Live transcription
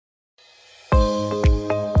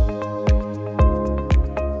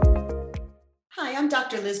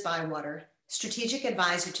Dr. Liz Bywater, Strategic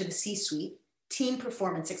Advisor to the C-Suite, Team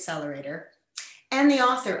Performance Accelerator, and the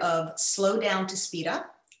author of Slow Down to Speed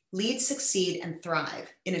Up, Lead, Succeed, and Thrive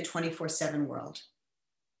in a 24/7 World.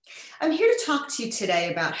 I'm here to talk to you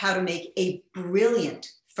today about how to make a brilliant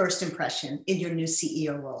first impression in your new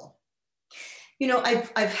CEO role. You know,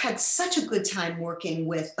 I've had such a good time working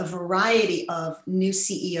with a variety of new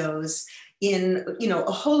CEOs in,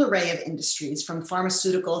 a whole array of industries, from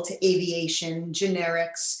pharmaceutical to aviation,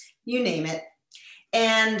 generics, you name it.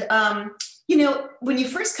 And, when you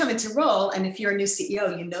first come into role, and if you're a new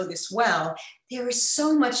CEO, you know this well, there is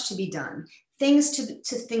so much to be done. Things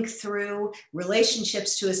to think through,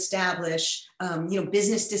 relationships to establish,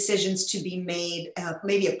 business decisions to be made,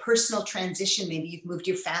 maybe a personal transition. Maybe you've moved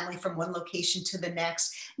your family from one location to the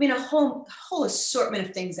next. I mean, a whole assortment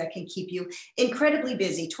of things that can keep you incredibly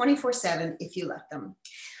busy 24/7 if you let them.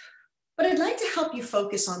 But I'd like to help you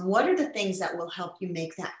focus on what are the things that will help you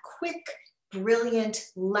make that quick,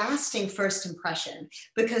 brilliant, lasting first impression,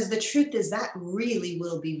 because the truth is that really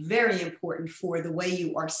will be very important for the way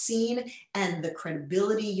you are seen and the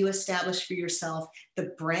credibility you establish for yourself,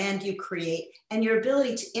 the brand you create, and your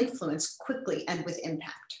ability to influence quickly and with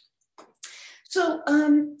impact. So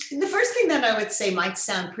the first thing that I would say might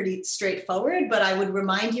sound pretty straightforward, but I would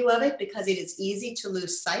remind you of it because it is easy to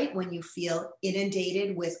lose sight when you feel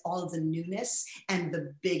inundated with all of the newness and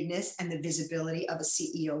the bigness and the visibility of a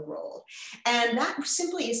CEO role. And that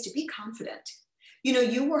simply is to be confident.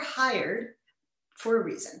 You were hired for a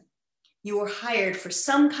reason. You were hired for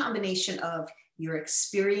some combination of your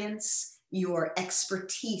experience, your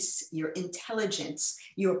expertise, your intelligence,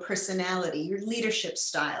 your personality, your leadership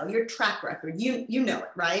style, your track record. You know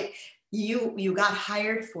it, right? You got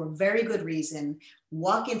hired for a very good reason.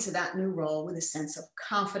 Walk into that new role with a sense of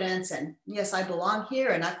confidence and, yes, I belong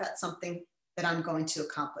here and I've got something that I'm going to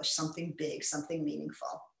accomplish, something big, something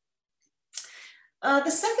meaningful. The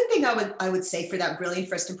second thing I would say for that brilliant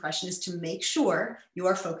first impression is to make sure you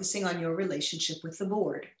are focusing on your relationship with the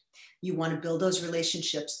board. You want to build those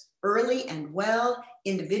relationships early and well,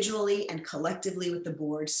 individually and collectively with the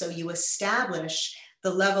board, so you establish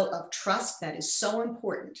the level of trust that is so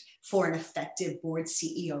important for an effective board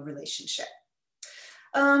CEO relationship.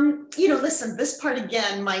 Listen, this part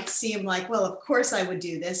again might seem like, well, of course I would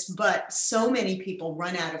do this, but so many people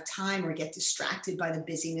run out of time or get distracted by the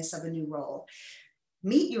busyness of a new role.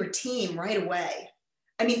 Meet your team right away.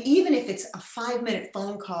 I mean, even if it's a 5-minute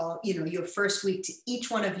phone call, your first week, to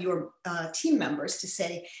each one of your team members to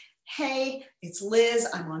say, hey, it's Liz,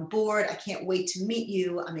 I'm on board, I can't wait to meet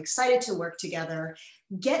you, I'm excited to work together.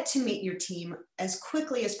 Get to meet your team as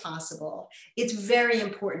quickly as possible. It's very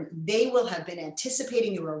important. They will have been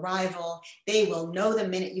anticipating your arrival. They will know the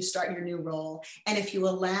minute you start your new role. And if you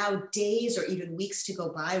allow days or even weeks to go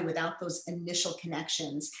by without those initial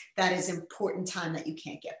connections, that is important time that you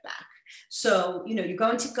can't get back. So, you're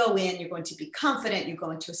going to go in, you're going to be confident, you're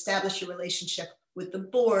going to establish your relationship with the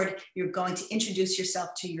board, you're going to introduce yourself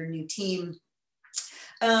to your new team.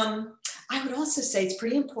 I would also say it's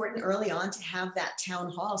pretty important early on to have that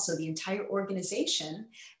town hall so the entire organization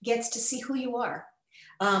gets to see who you are.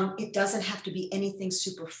 It doesn't have to be anything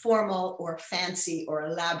super formal or fancy or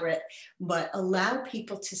elaborate, but allow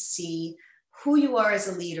people to see who you are as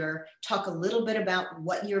a leader, talk a little bit about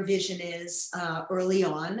what your vision is early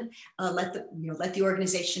on, let the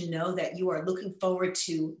organization know that you are looking forward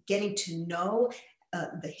to getting to know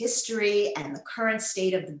the history and the current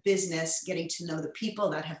state of the business, getting to know the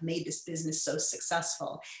people that have made this business so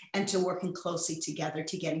successful, and to working closely together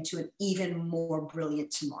to getting to an even more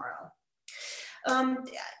brilliant tomorrow.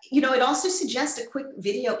 It also suggests a quick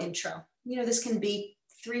video intro. This can be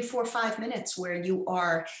 3, 4, 5 minutes where you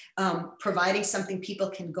are providing something people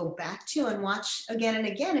can go back to and watch again and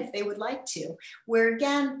again if they would like to, where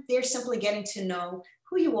again, they're simply getting to know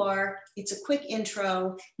who you are. It's a quick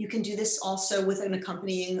intro. You can do this also with an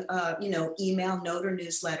accompanying, email, note, or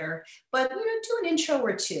newsletter, but, do an intro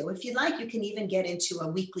or two. If you'd like, you can even get into a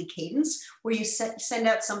weekly cadence where you send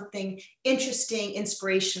out something interesting,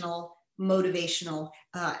 inspirational, motivational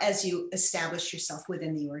as you establish yourself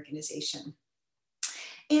within the organization.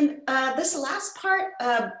 And this last part,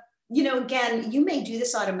 again, you may do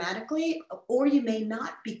this automatically or you may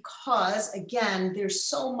not, because again, there's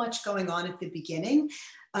so much going on at the beginning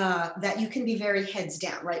that you can be very heads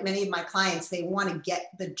down, right? Many of my clients, they want to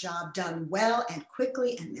get the job done well and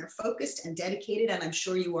quickly, and they're focused and dedicated, and I'm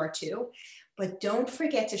sure you are too. But don't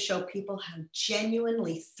forget to show people how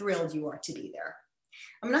genuinely thrilled you are to be there.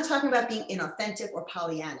 I'm not talking about being inauthentic or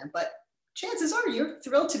Pollyanna, but chances are you're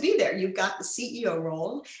thrilled to be there. You've got the CEO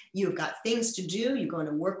role, you've got things to do, you're going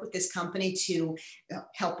to work with this company to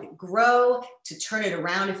help it grow, to turn it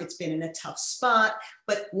around if it's been in a tough spot,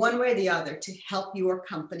 but one way or the other to help your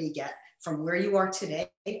company get from where you are today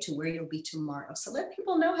to where you'll be tomorrow. So let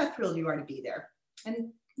people know how thrilled you are to be there.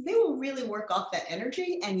 And they will really work off that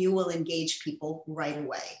energy and you will engage people right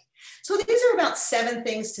away. So these are about 7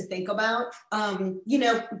 things to think about.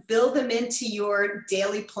 Build them into your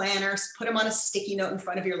daily planners, put them on a sticky note in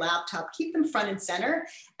front of your laptop, keep them front and center.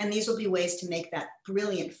 And these will be ways to make that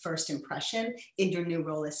brilliant first impression in your new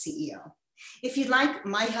role as CEO. If you'd like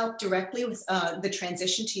my help directly with the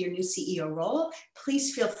transition to your new CEO role,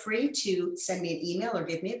 please feel free to send me an email or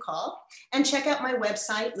give me a call, and check out my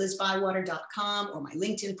website, lizbywater.com, or my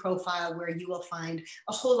LinkedIn profile, where you will find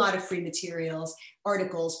a whole lot of free materials,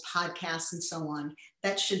 articles, podcasts, and so on.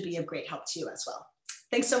 That should be of great help to you as well.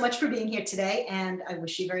 Thanks so much for being here today, and I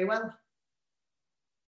wish you very well.